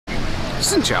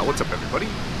Xin chào, what's up everybody?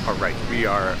 Alright, we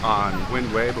are on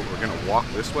Wind Way, but we're going to walk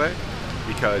this way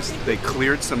because they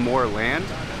cleared some more land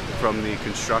from the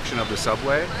construction of the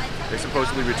subway. They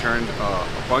supposedly returned a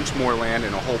bunch more land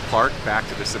in a whole park back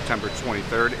to the September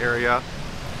 23rd area.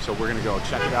 So we're going to go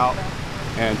check it out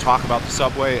and talk about the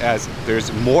subway as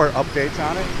there's more updates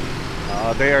on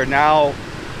it. They are now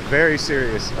very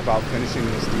serious about finishing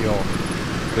this deal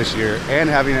this year and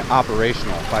having it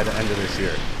operational by the end of this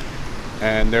year.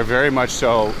 And they're very much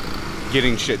so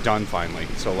getting shit done finally.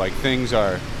 So like things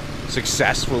are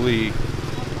successfully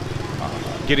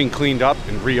getting cleaned up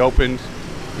and reopened.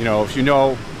 You know, if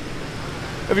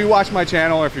you watch my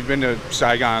channel or if you've been to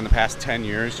Saigon in the past 10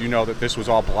 years, you know that this was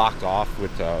all blocked off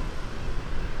with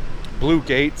blue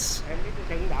gates.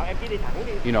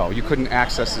 You know, you couldn't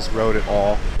access this road at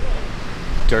all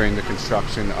during the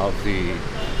construction of the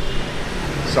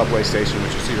subway station,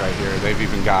 which you see right here. They've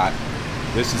even got,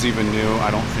 this is even new. I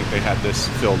don't think they had this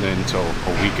filled in until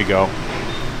a week ago.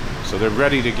 So they're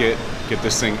ready to get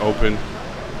this thing open.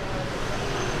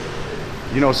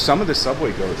 You know, some of the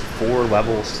subway goes 4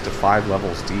 levels to 5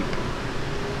 levels deep.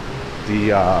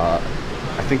 I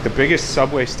think the biggest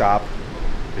subway stop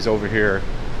is over here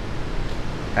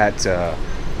at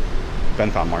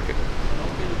Bentham Market.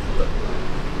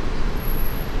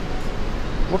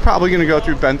 We're probably going to go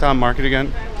through Bentham Market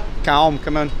again. Calm,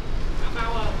 come on.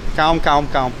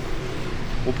 Calm.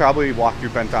 We'll probably walk through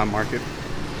Bentham Market.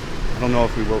 I don't know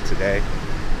if we will today.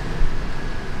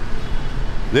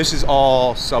 This is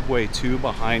all Subway 2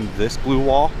 behind this blue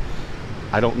wall.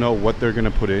 I don't know what they're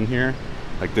gonna put in here.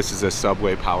 Like this is a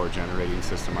subway power generating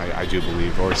system, I do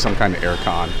believe, or some kind of air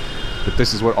con. But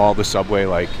this is what all the subway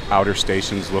like outer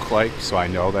stations look like, so I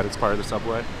know that it's part of the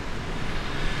subway.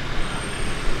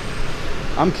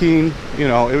 I'm keen, you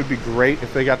know, it would be great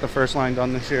if they got the first line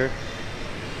done this year.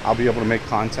 I'll be able to make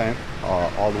content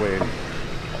all the way in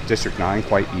District 9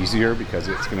 quite easier because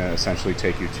it's going to essentially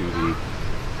take you to the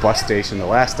bus station. The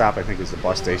last stop, I think, is the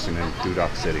bus station in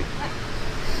Duduk City.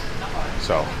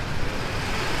 So,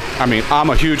 I mean, I'm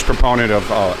a huge proponent of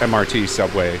MRT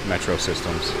subway metro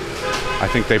systems. I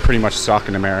think they pretty much suck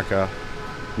in America.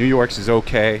 New York's is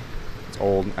okay. It's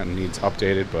old and needs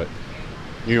updated, but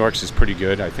New York's is pretty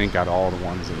good, I think, out of all the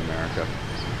ones in America.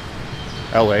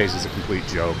 LA's is a complete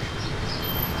joke.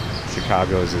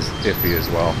 Chicago's is iffy as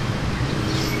well.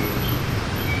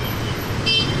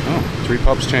 Oh, 3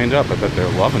 pups chained up. I bet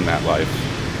they're loving that life.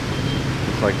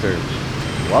 Looks like they're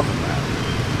loving that.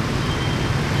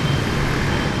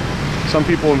 Some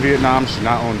people in Vietnam should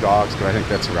not own dogs, but I think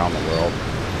that's around the world.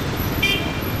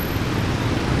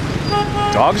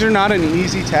 Dogs are not an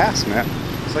easy task, man.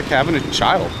 It's like having a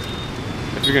child.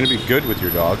 If you're going to be good with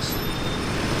your dogs.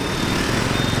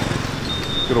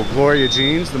 Good old Gloria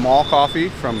Jeans, the mall coffee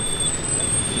from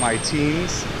my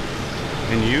teens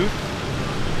and youth.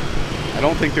 I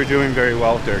don't think they're doing very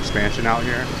well with their expansion out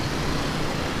here.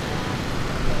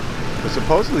 But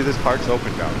supposedly this park's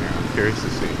open down here. I'm curious to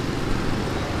see.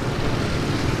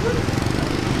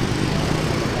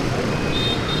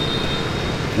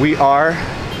 We are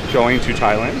going to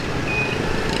Thailand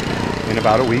in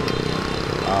about a week.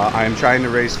 I am trying to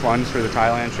raise funds for the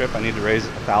Thailand trip. I need to raise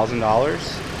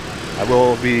 $1,000. I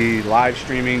will be live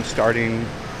streaming starting,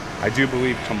 I do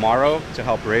believe, tomorrow to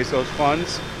help raise those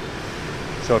funds.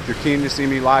 So if you're keen to see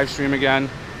me live stream again,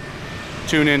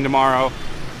 tune in tomorrow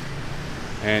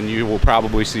and you will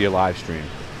probably see a live stream.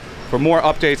 For more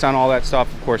updates on all that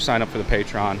stuff, of course, sign up for the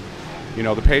Patreon. You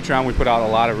know, the Patreon, we put out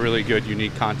a lot of really good,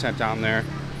 unique content down there.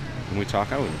 And we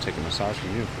talk, I wouldn't take a massage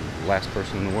from you, from the last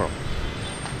person in the world.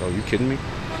 Oh, you kidding me?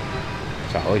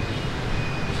 Golly.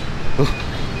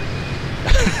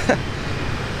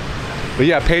 But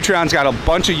yeah, Patreon's got a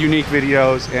bunch of unique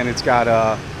videos and it's got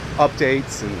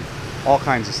updates and all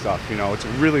kinds of stuff. You know, it's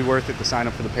really worth it to sign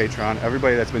up for the Patreon.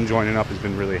 Everybody that's been joining up has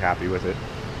been really happy with it.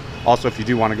 Also, if you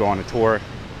do want to go on a tour,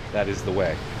 that is the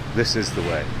way. This is the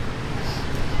way.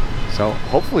 So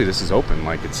hopefully this is open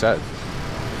like it said.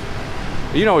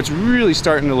 You know, it's really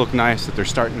starting to look nice that they're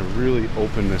starting to really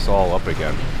open this all up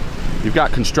again. You've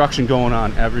got construction going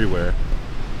on everywhere.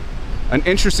 An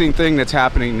interesting thing that's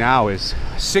happening now is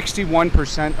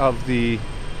 61% of the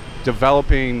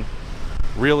developing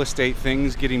real estate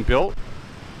things getting built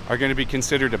are going to be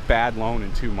considered a bad loan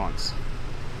in 2 months.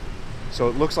 So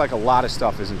it looks like a lot of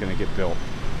stuff isn't going to get built.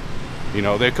 You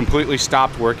know, they completely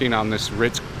stopped working on this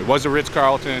Ritz. It was a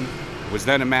Ritz-Carlton, it was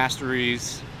then a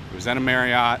Masteries, it was then a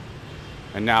Marriott,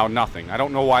 and now nothing. I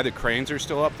don't know why the cranes are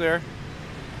still up there,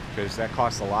 because that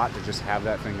costs a lot to just have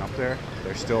that thing up there.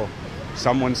 They're still,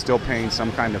 someone's still paying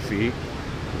some kind of fee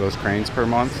for those cranes per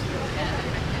month.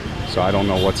 So I don't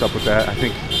know what's up with that. I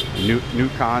think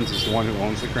Newt Cons is the one who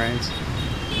owns the cranes.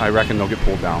 I reckon they'll get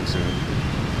pulled down soon.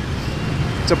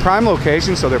 It's a prime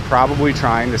location, so they're probably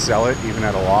trying to sell it even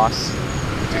at a loss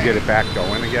to get it back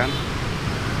going again.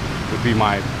 Would be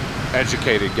my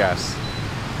educated guess.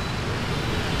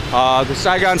 The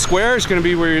Saigon Square is going to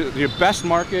be where your best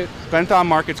market. Bentham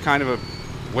Market's kind of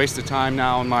a waste of time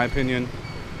now, in my opinion.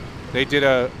 They did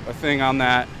a thing on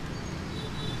that.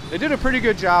 They did a pretty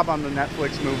good job on the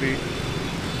Netflix movie,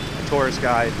 A Tourist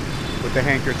Guide, with the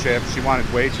handkerchief. She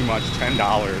wanted way too much, $10.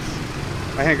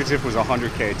 My handkerchief was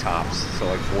 100K tops, so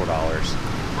like $4.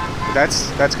 But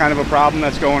that's kind of a problem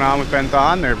that's going on with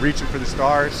Bentham. They're reaching for the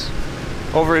stars.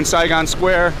 Over in Saigon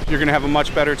Square, you're gonna have a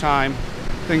much better time.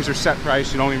 Things are set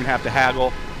price, you don't even have to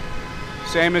haggle.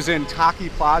 Same as in Taki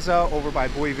Plaza over by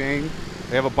Boy Vane.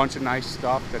 They have a bunch of nice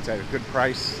stuff that's at a good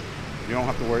price. You don't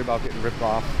have to worry about getting ripped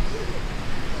off.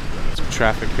 Some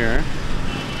traffic here.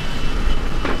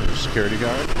 There's a security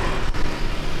guard.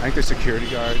 I think the security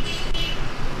guards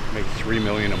make $3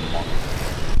 million a month.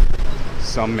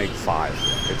 Some make 5.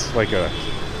 It's like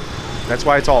that's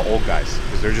why it's all old guys,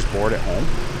 because they're just bored at home.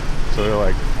 So they're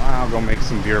like, well, I'll go make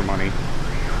some beer money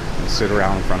and sit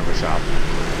around in front of a shop.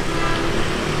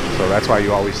 So that's why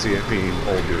you always see it being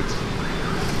old dudes.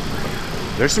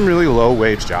 There's some really low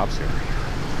wage jobs here.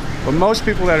 But most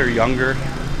people that are younger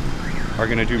are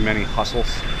gonna do many hustles,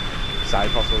 side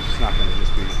hustles. It's not gonna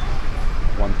just be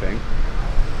one thing.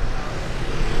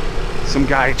 Some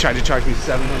guy tried to charge me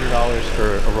 $700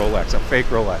 for a Rolex, a fake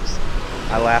Rolex.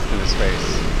 I laughed in his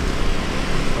face.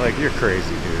 Like, you're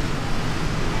crazy, dude.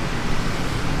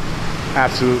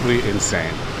 Absolutely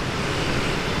insane.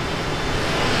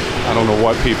 I don't know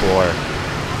what people are.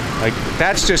 Like,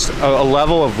 that's just a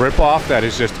level of ripoff that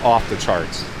is just off the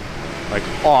charts. Like,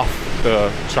 off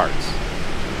the charts.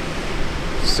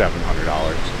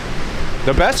 $700.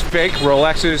 The best fake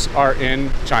Rolexes are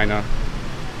in China.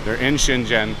 They're in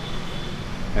Shenzhen.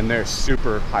 And they're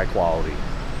super high quality.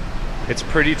 It's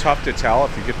pretty tough to tell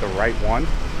if you get the right one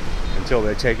until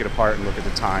they take it apart and look at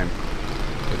the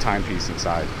timepiece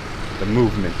inside. The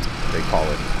movement, they call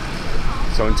it.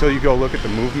 So until you go look at the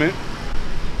movement,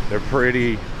 they're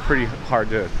pretty hard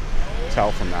to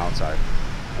tell from the outside.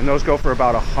 And those go for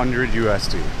about 100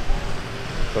 USD.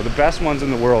 So the best ones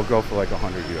in the world go for like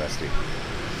 100 USD.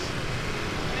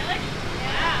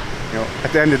 You know,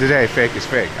 at the end of the day, fake is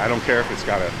fake. I don't care if it's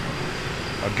got a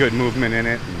good movement in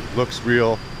it and looks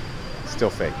real, it's still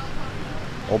fake.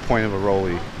 The whole point of a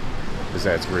Rollie is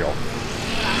that it's real.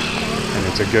 And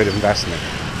it's a good investment.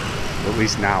 At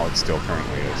least now it still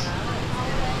currently is.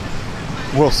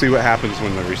 We'll see what happens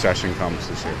when the recession comes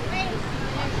this year.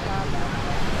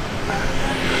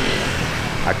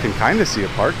 I can kind of see a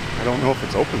park. I don't know if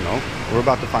it's open though. We're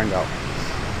about to find out.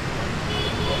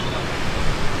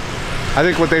 I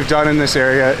think what they've done in this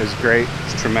area is great.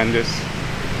 It's tremendous.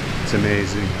 It's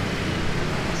amazing.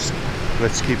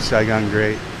 Let's keep Saigon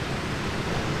great.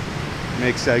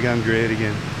 Make Saigon great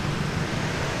again.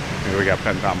 Here we got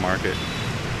Bentham Market.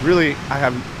 Really, I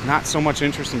have not so much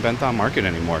interest in Bentham Market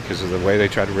anymore because of the way they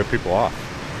try to rip people off.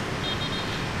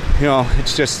 You know,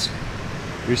 it's just,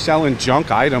 you're selling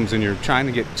junk items and you're trying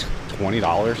to get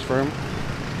 $20 for them.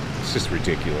 It's just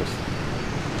ridiculous.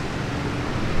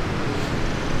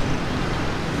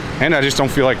 And I just don't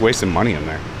feel like wasting money in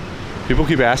there. People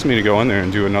keep asking me to go in there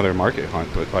and do another market hunt,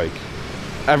 but like,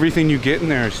 everything you get in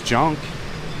there is junk.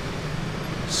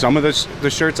 Some of the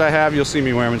shirts I have, you'll see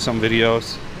me wear them in some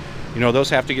videos. You know, those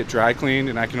have to get dry cleaned,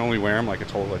 and I can only wear them like a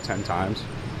total of 10 times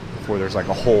before there's like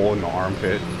a hole in the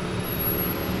armpit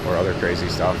or other crazy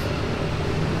stuff.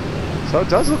 So it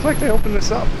does look like they opened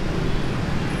this up.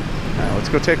 Now, let's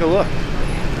go take a look.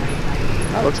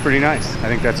 That looks pretty nice. I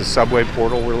think that's a subway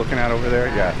portal we're looking at over there.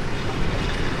 Yeah,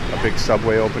 a big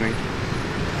subway opening.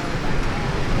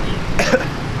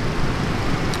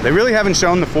 They really haven't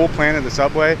shown the full plan of the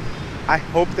subway. I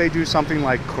hope they do something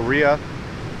like Korea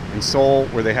and Seoul,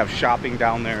 where they have shopping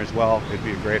down there as well. It'd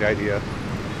be a great idea.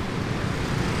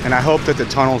 And I hope that the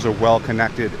tunnels are well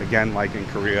connected, again, like in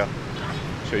Korea,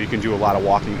 so you can do a lot of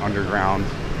walking underground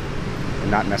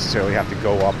and not necessarily have to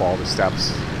go up all the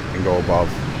steps and go above.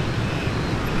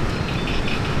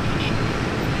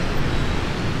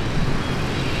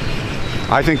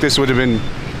 I think this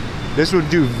would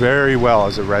do very well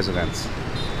as a residence.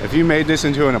 If you made this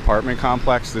into an apartment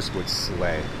complex, this would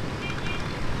slay.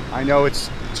 I know it's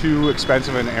too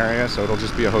expensive an area, so it'll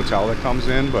just be a hotel that comes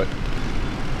in, but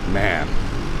man,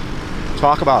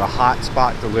 talk about a hot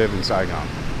spot to live in Saigon.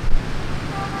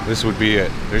 This would be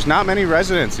it. There's not many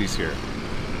residencies here.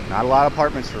 Not a lot of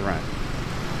apartments for rent.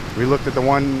 We looked at the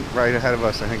one right ahead of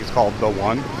us. I think it's called The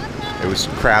One. It was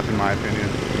crap in my opinion.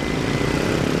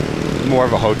 More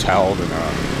of a hotel than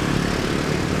a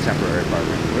temporary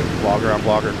apartment. Vlogger on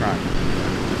vlogger crime.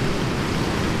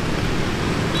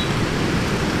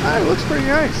 It looks pretty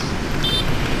nice.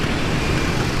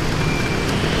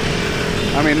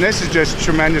 I mean, this is just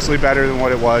tremendously better than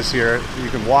what it was here. You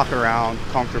can walk around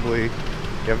comfortably.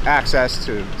 You have access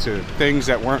to things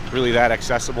that weren't really that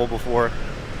accessible before.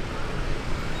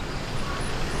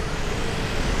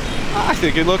 I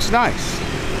think it looks nice.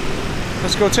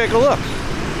 Let's go take a look.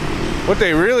 What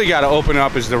they really got to open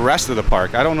up is the rest of the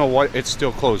park. I don't know what it's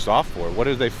still closed off for. What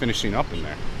are they finishing up in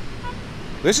there?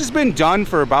 This has been done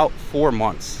for about 4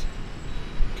 months.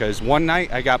 Because one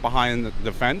night I got behind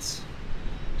the fence.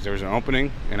 There was an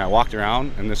opening and I walked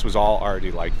around and this was all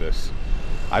already like this.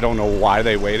 I don't know why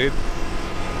they waited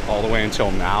all the way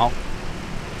until now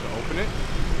to open it.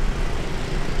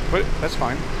 But that's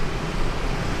fine.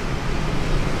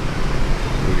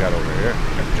 What do we got over here?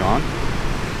 We got John.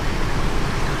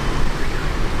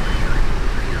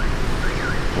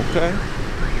 Okay.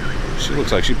 She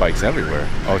looks like she bikes everywhere.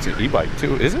 Oh, it's an e-bike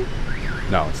too, is it?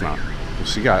 No, it's not.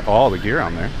 She got all the gear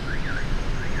on there.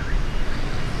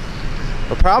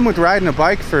 The problem with riding a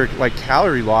bike for like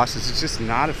calorie loss is it's just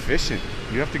not efficient.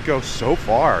 You have to go so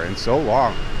far and so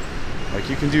long. Like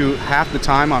you can do half the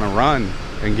time on a run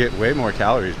and get way more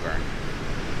calories burned.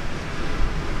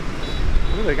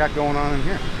 What do they got going on in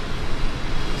here?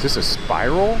 Is this a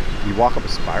spiral? You walk up a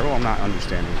spiral? I'm not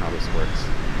understanding how this works.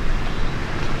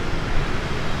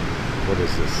 What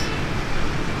is this?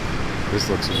 This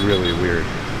looks really weird.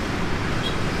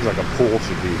 It's like a pool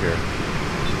should be here.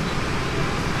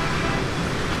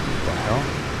 What the hell?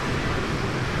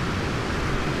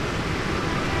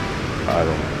 I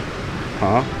don't know.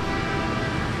 Huh?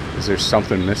 Is there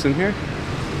something missing here?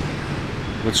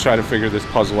 Let's try to figure this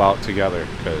puzzle out together,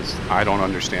 because I don't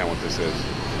understand what this is.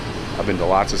 I've been to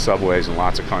lots of subways in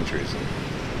lots of countries,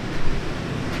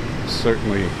 and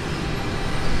certainly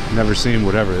never seen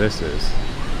whatever this is.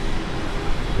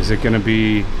 Is it going to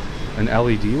be an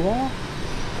LED wall?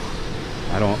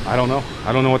 I don't know.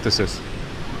 I don't know what this is.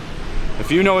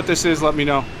 If you know what this is, let me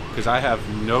know, because I have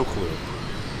no clue.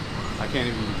 I can't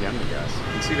even begin to guess. You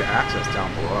can see the access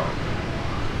down below.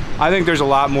 I think there's a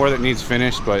lot more that needs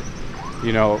finished, but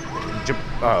you know,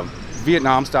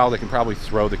 Vietnam style, they can probably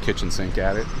throw the kitchen sink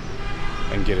at it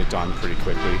and get it done pretty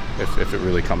quickly if it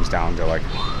really comes down to like,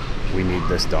 we need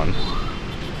this done.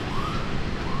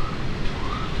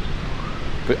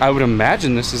 But I would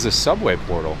imagine this is a subway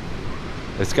portal.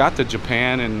 It's got the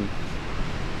Japan and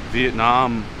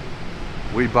Vietnam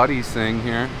We Buddies thing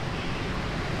here.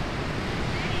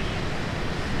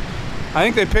 I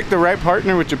think they picked the right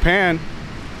partner with Japan,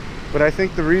 but I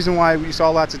think the reason why we saw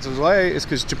lots of delay is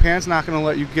because Japan's not going to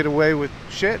let you get away with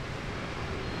shit.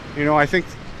 You know, I think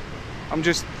I'm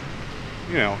just,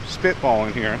 you know,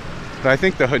 spitballing here, but I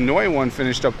think the Hanoi one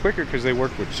finished up quicker because they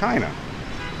worked with China.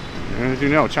 And as you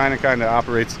know, China kind of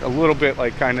operates a little bit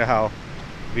like kind of how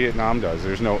Vietnam does.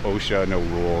 There's no OSHA, no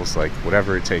rules, like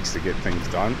whatever it takes to get things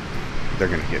done, they're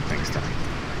going to get things done.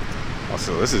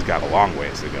 Also, this has got a long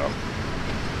ways to go.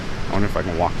 I wonder if I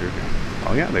can walk through here.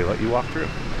 Oh yeah, they let you walk through.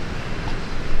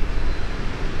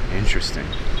 Interesting.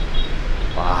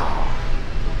 Wow.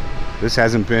 This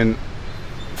hasn't been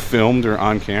filmed or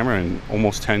on camera in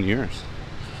almost 10 years.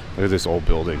 Look at this old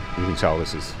building. You can tell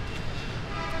this is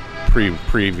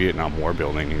pre-Vietnam War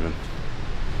building even.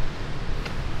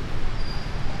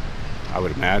 I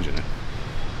would imagine it.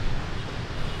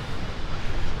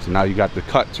 So now you got the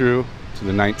cut through to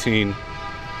the 19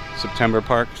 September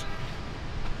parks.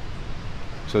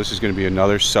 So this is going to be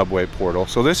another subway portal.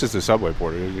 So this is the subway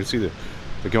portal. You can see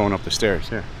they're going up the stairs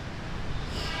here.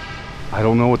 I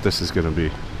don't know what this is going to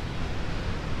be.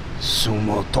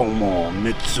 Sumitomo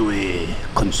Mitsui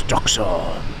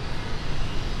Construction.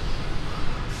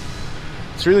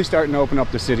 It's really starting to open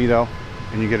up the city though,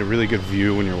 and you get a really good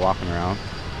view when you're walking around.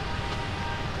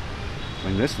 I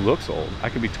mean, this looks old. I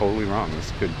could be totally wrong.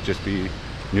 This could just be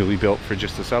newly built for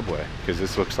just the subway, because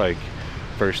this looks like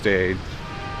first aid,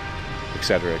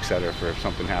 etc., etc., for if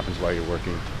something happens while you're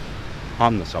working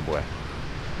on the subway.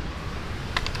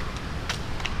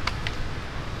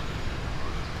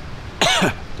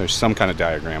 There's some kind of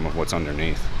diagram of what's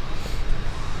underneath.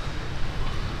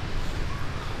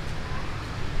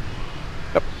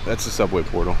 Yep, that's the subway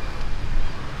portal.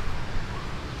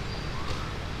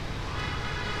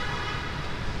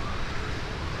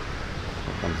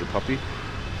 Here comes the puppy. You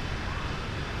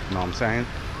know what I'm saying?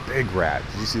 Big rat.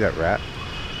 Did you see that rat?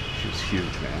 She was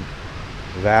huge, man.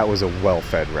 That was a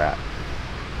well-fed rat.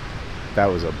 That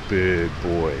was a big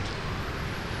boy.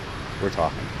 We're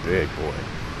talking big boy.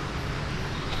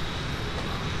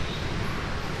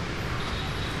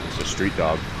 a street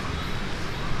dog.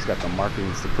 He's got the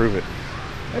markings to prove it.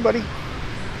 Hey, buddy.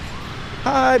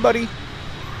 Hi, buddy.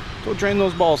 Go drain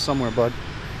those balls somewhere, bud.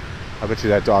 I bet you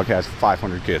that dog has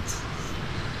 500 kids.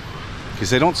 Because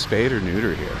they don't spade or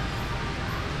neuter here.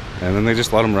 And then they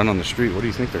just let them run on the street. What do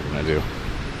you think they're gonna do?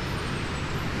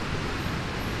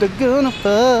 They're gonna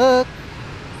fuck.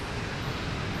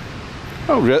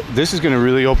 Oh, this is gonna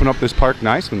really open up this park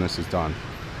nice when this is done.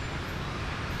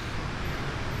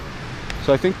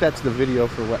 So I think that's the video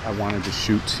for what I wanted to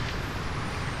shoot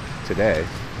today.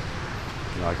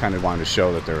 You know, I kind of wanted to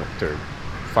show that they're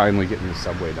finally getting the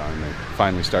subway done. They're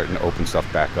finally starting to open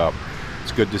stuff back up.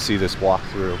 It's good to see this walk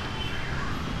through.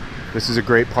 This is a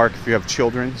great park if you have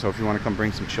children. So if you want to come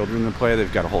bring some children to play,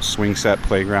 they've got a whole swing set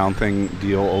playground thing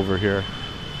deal over here.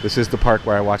 This is the park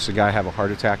where I watched a guy have a heart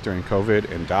attack during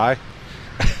COVID and die.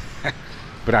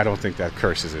 But I don't think that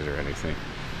curses it or anything.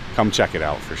 Come check it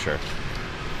out for sure.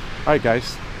 Alright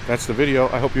guys, that's the video.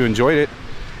 I hope you enjoyed it.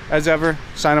 As ever,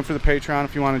 sign up for the Patreon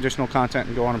if you want additional content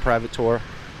and go on a private tour.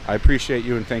 I appreciate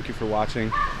you and thank you for watching.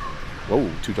 Whoa,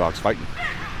 two dogs fighting.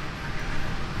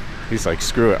 He's like,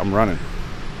 screw it, I'm running.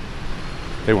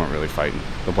 They weren't really fighting.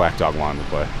 The black dog wanted to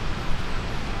play.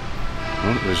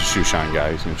 Oh, there's a shoe shine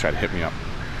guy. He's gonna try to hit me up.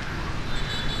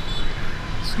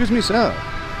 Excuse me, sir.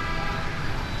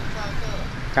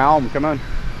 Calm, come on.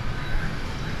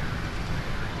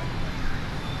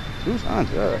 Who's on,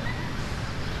 sir?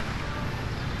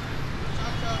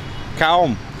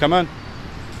 Calm, come on.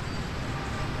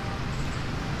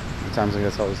 How times I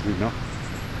guess I'll just leave, no?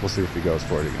 We'll see if he goes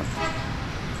for it again.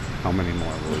 How many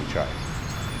more will he try?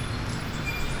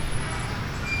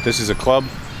 This is a club.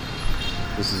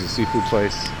 This is a seafood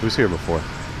place. Who's here before?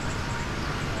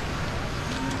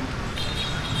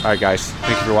 Alright guys,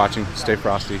 thank you for watching. Stay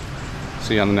frosty.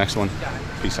 See you on the next one.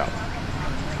 Peace out.